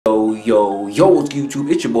Yo, what's YouTube?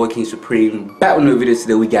 It's your boy KingSupreme. Back with another video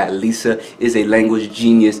today. We got Lisa is a language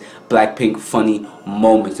genius, BLACKPINK funny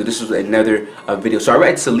moment. So this was another video. So I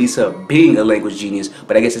read to Lisa being a language genius,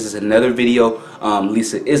 but I guess this is another video.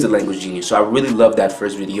 Lisa is a language genius. So I really love that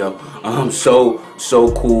first video. So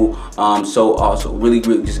cool. So awesome. Really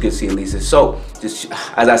just good seeing Lisa. So just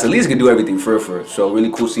as I said, Lisa can do everything for her. So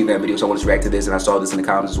really cool seeing that video. So I want to react to this, and I saw this in the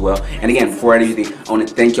comments as well. And again, before I do anything, I want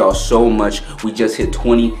to thank y'all so much. We just hit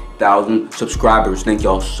 20,000 subscribers. Thank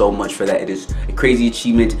y'all so much for that. It is a crazy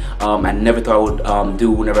achievement. I never thought I would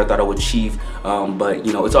do, never thought I would achieve. But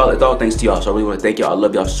you know, it's all thanks to y'all. So I really want to thank y'all. I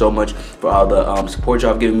love y'all so much for all the support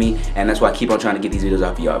y'all have given me, and that's why I keep on trying to get these videos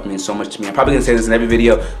out for y'all. It means so much to me. I'm probably gonna say this in every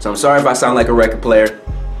video, so I'm sorry if I sound like a record player.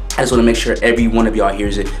 I just want to make sure every one of y'all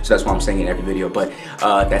hears it, so that's why I'm saying it in every video. But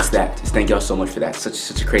that's that. Just thank y'all so much for that.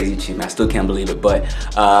 Such a crazy achievement. I still can't believe it. But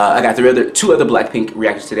I got two other BLACKPINK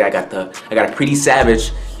reactions today. I got a Pretty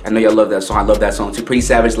Savage. I know y'all love that song. I love that song too. Pretty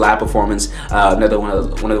Savage live performance. Another one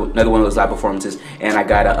of those live performances. And I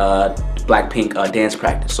got a BLACKPINK dance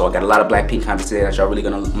practice. So I got a lot of BLACKPINK content today that y'all really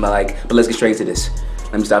gonna like. But let's get straight into this.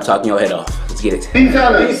 Let me stop talking your head off. Let's get it.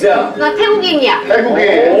 리사. 나 태국인이야.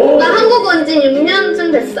 태국인. 나 한국 온 지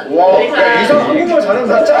 6년쯤 됐어. 와, 리사 한국말 잘하는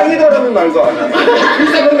사람 짱이다라는 말도 안 해.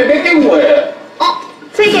 리사 근데 몇 개국어해?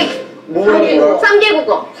 3개. 뭐야?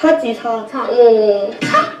 3개국어. 사지. 오.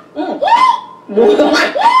 뭐야?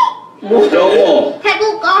 영어.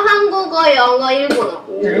 태국어, 한국어, 영어, 일본어.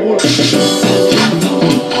 일본어.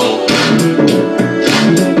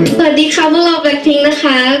 สวัสดีค่ะพวกเรา BLACKPINK นะค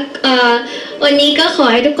ะวันนี้ก็ขอ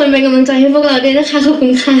ให้ทุกคนเป็นกำลังใจให้พวกเราด้วยนะคะขอบคุ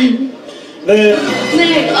ณค่ะ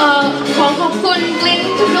ขอขอบคุณกลิ้ง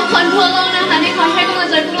ทุกคนทั่วโลกนะคะที่คอยให้กำลัง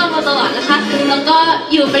ใจพวกเรามาตลอดนะคะแล้วก็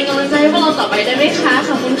อยู่เป็นกำลังใจให้พวกเราต่อไปได้ไหมคะข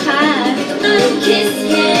อบคุณค่ะ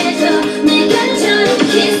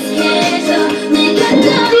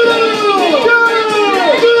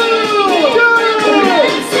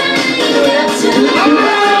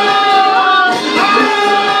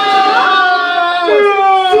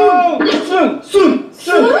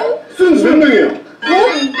순 몇 명이에요?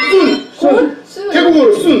 순 태국어로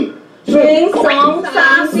순 1, 2,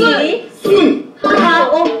 3, 4 순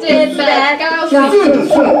 5, 6, 7, 8, 9, 10 순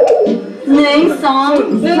 1, 2,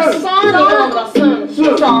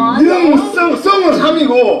 3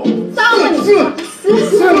 3이고 순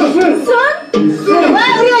와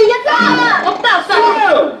우리가 이겼다! 없다!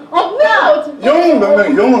 영어는 몇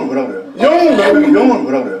명이 영어는 뭐라 그래요? 영어는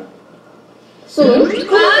뭐라 그래요?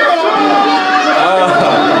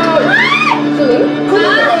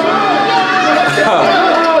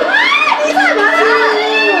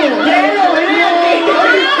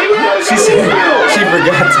 She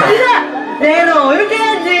forgot that. 네로 이렇게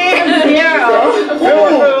해야지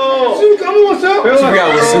배웠어요. 순 까먹었어요? She forgot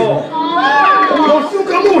what soup. 순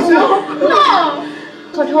까먹었어요?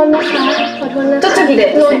 ขอโทษนะคะขอโทษนะคะ 저쪽이래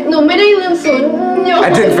หนูไม่ได้ลืมศูนย์ I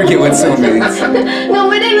didn't forget what soup means. หนู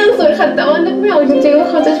ไม่ได้ลืมศูนย์ค่ะแต่ว่านึกไม่ออกจริงๆว่า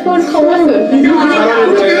เขาจะพูดคำว่าศูนย์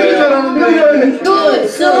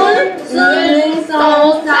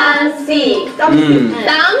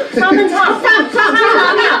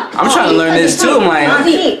I'm trying to learn this too. I'm like,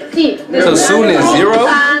 so soon is 0?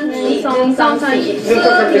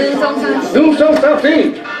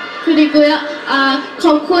 그리고요, ข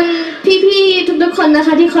อบคุณพี่ๆทุกๆคนนะค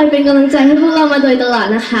ะที่คอยเป็นกำลังใจให้พวกเรามาโดยตลอด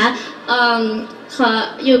นะคะขอ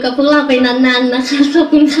อยู่กับพวกเราไปนานๆนะคะขอบ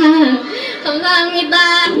คุณค่ะคำสั่งมิตา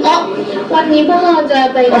วันนี้พวกเราจะ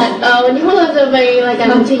ไปรายการ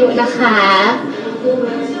วิทยุนะคะ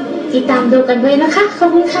ติดตามดูกันด้วยนะคะขอบ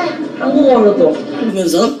คุณค่ะ 한국어로도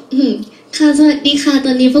ค่ะสวัสดีค่ะต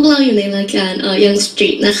อนนี้พวกเราอยู่ในรายการยังสตรี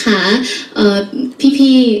ทนะคะ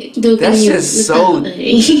พี่ๆดูกันอยู่หรือเปล่า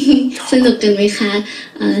สนุกกันไหมคะ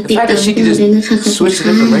ติดตามดูด้วยนะคะขอบคุณค่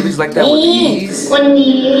ะวัน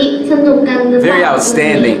นี้สนุกกันหรือเปล่า Very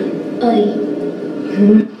outstanding.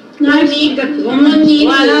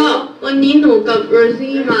 วันนี้หนูกับโร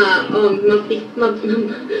ซี่ม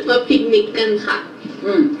าปิกนิกกันค่ะ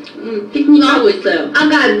피크닉하고 있어요.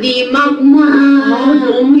 아가디 막마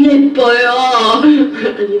너무 예뻐요.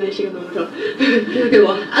 아니 날씨가 너무 좋아. 이렇게 봐.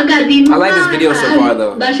 아가디 I like this video so far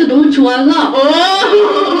though. 날씨가 너무 좋아서.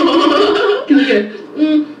 이렇게.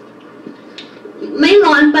 ไม่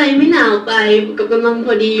ร้อนไปไม่หนาวไปกำลังพ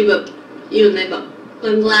อดีแบบอยู่ในแบบก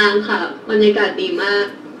ลางๆค่ะบรรยากาศดีมาก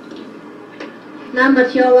น่ามา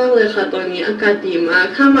เที่ยวมากเลยค่ะตอนนี้อากาศดีมาก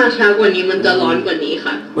ถ้ามาช้ากว่านี้มันจะร้อนกว่านี้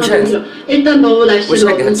ค่ะ일단 너무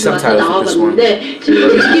날씨가 너무 좋아서 나와봤는데 지금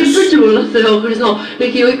이렇게 예쁠 줄 몰랐어요. 그래서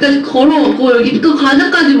이렇게 여기까지 걸어왔고 여기 또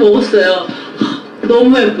과자까지 먹었어요.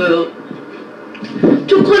 너무 예뻐요.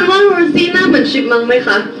 ทุกคนว่าโรซี่หน้าเหมือนชิปมังไหมค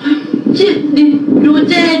ะดู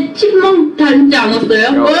เจชิป 돼요?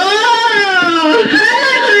 Yo. 와!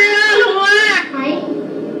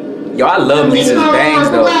 Yo, I love Lisa's bangs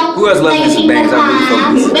though. Who else loves Lisa's bangs? I really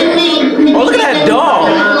fuck with Lisa's bangs. Oh, look at that dog.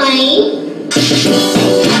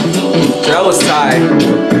 That was tight.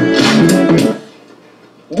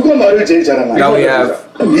 누가 말을 제일 잘하나? Now we have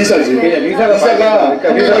리사지. 그냥 리사가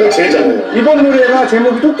말을 제일 잘해요. 이번 노래가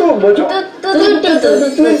제목이 뚝뚝 뭐죠?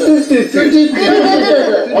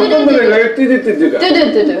 어떤 노래가요? 뚜두뚜두가.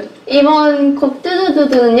 뚜두뚜두. 이번 곡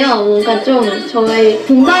뚜두뚜두는요, 뭔가 좀 저의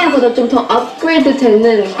붐바야보다 좀 더 업그레이드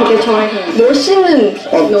되는 되게 저의 멋있는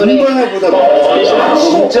노래. 붐바야보다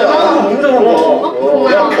진짜 너무 잘한 거.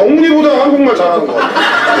 야 경리보다 한국말 잘하는 거.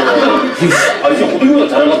 아니 저 우리보다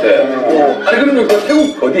잘한 것 같아. 아니 그러면 그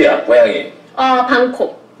태국 어디야 고향이?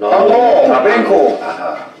 방콕. 뱅콕.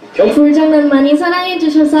 불장난 많이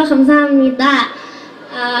사랑해주셔서 감사합니다.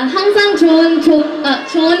 항상 좋은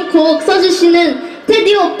곡 써주시는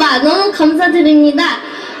테디 오빠 너무 감사드립니다.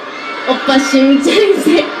 오빠 심장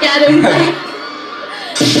색깔은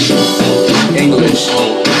English.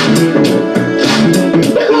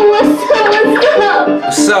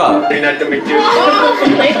 What's up? Nice to meet you.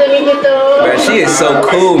 Nice to meet you too. Man, she is so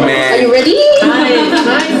cool, Are man. you ready?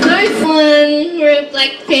 Nice one. We're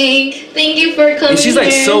BLACKPink. Thank you for coming. And she's like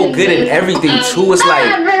here. so good at everything too. It's like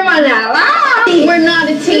Everyone now. We're not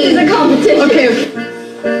a team. It's a competition. Okay.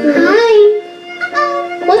 Hi.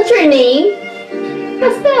 What's your name?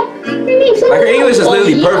 What's that? Your name's so her English is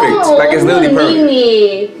literally perfect. Like it's literally perfect.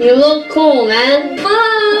 Mimi. You look cool, man.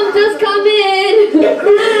 Mom, just come in. Thank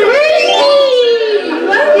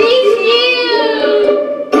you.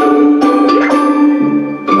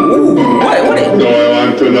 Ooh, what So I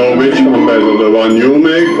want to know which one better, the one you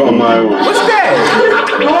make or my one? What's that?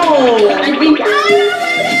 I think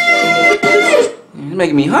You're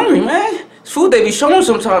making me hungry, man. This food they be showing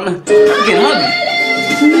sometimes. I'm getting hungry.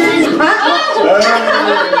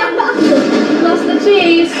 lost the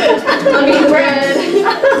cheese. I mean bread.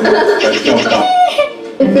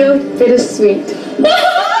 It feels bittersweet.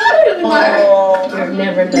 I've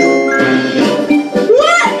never done.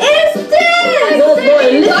 What is this?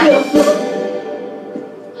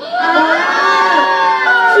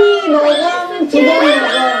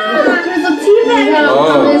 그래서 티백.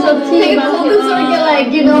 그래서 티백. 거기서 이게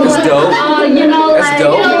like you know. That's dope. You know That's like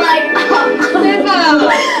dope. you know like.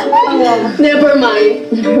 Never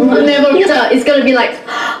mind. Never. It's gonna be like,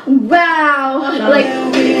 wow. Like,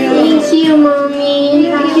 thank you, mommy.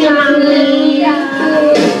 Thank you, mommy.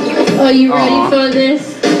 Are you ready for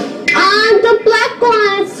this? The black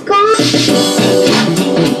one is gone.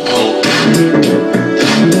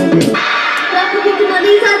 BLACKPINKのリ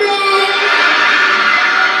サです。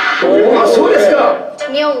あ、そうですか。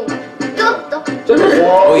にょん。ちょっと。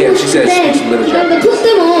 Oh yeah, she said she's a little なんか Japanese. とっ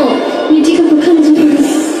ても短く感じます。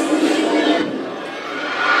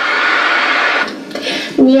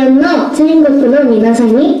日本の全国の皆さ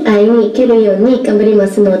んに会いに行けるように頑張りま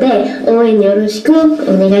すので応援よろしくお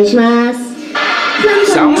願いします。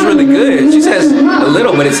 Sounds really good. She says a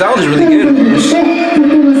little, but it sounds really good. とて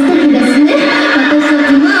も素敵ですね。私た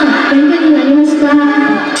ちも勉強になりました。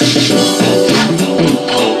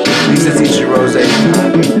 Lisa teaches Rose.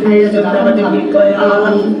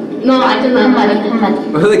 No, I do not like it.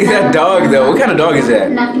 Look at that dog though. What kind of dog is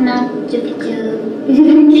that? Knock knock, juk juk.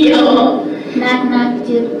 귀여워. Knock knock,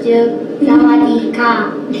 juk juk.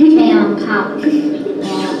 Sawadika. Cheon ka.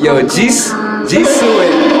 Yo, Jisoo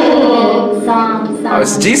and oh,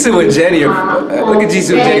 it's Jisoo and Jenny. Look at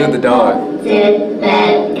Jisoo and Jenny with the dog.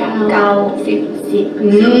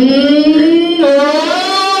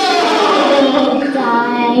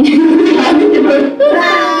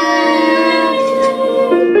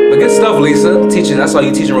 But good stuff, Lisa. Teaching. I saw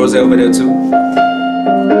you teaching Rose over there too.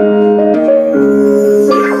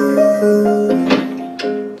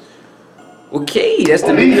 Okay, that's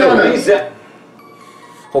the video.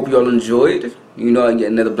 Hope you all enjoyed. You know, I get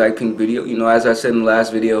another BLACKPINK video. You know, as I said in the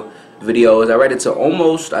last videos, I read it to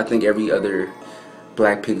almost, I think, every other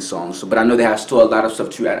BLACKPINK song. So, but I know they have still a lot of stuff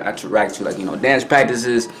to react to, like, you know, dance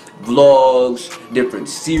practices, vlogs, different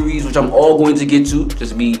series, which I'm all going to get to.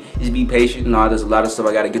 Just be patient. You know, there's a lot of stuff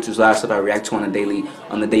I gotta get to. There's a lot of stuff I react to on a daily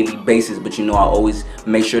basis. But you know, I always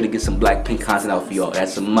make sure to get some BLACKPINK content out for y'all.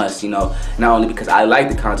 That's a must. You know, not only because I like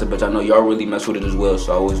the content, but I know y'all really mess with it as well.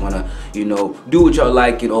 So I always wanna, you know, do what y'all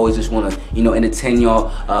like and always just wanna, you know, entertain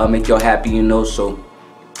y'all, make y'all happy. You know, so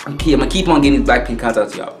I'm gonna keep on getting BLACKPINK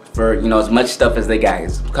content to y'all. For, you know, as much stuff as they got.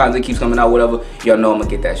 As content keeps coming out, whatever, y'all know I'm gonna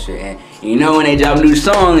get that shit. And you know, when they drop new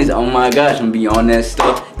songs, oh my gosh, I'm gonna be on that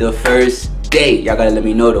stuff the first day. Y'all gotta let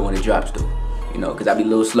me know though when it drops though. You know, cause I be a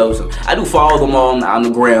little slow. So I do follow them all on the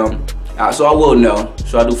gram. So I will know.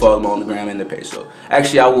 So I do follow them on the gram and the page. So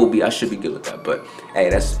actually I should be good with that. But hey,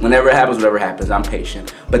 that's whenever it happens, whatever happens. I'm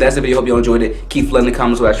patient. But that's the video. Hope you all enjoyed it. Keep flooding the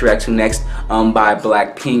comments what I should react to next by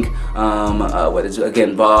BLACKPINK. What is it?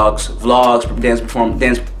 Again, vlogs,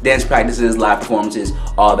 dance practices, live performances,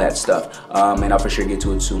 all that stuff. And I'll for sure get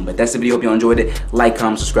to it soon. But that's the video. Hope you all enjoyed it. Like,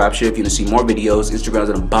 comment, subscribe, share if you want to see more videos. Instagram's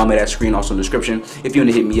at the bottom of that screen, also in the description. If you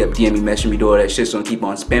want to hit me up, DM me, message me, do all that shit. So I'm keep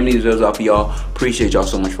on spamming these videos off of y'all. Appreciate y'all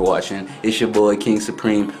so much for watching. It's your boy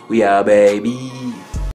KingSupreme. We out, baby.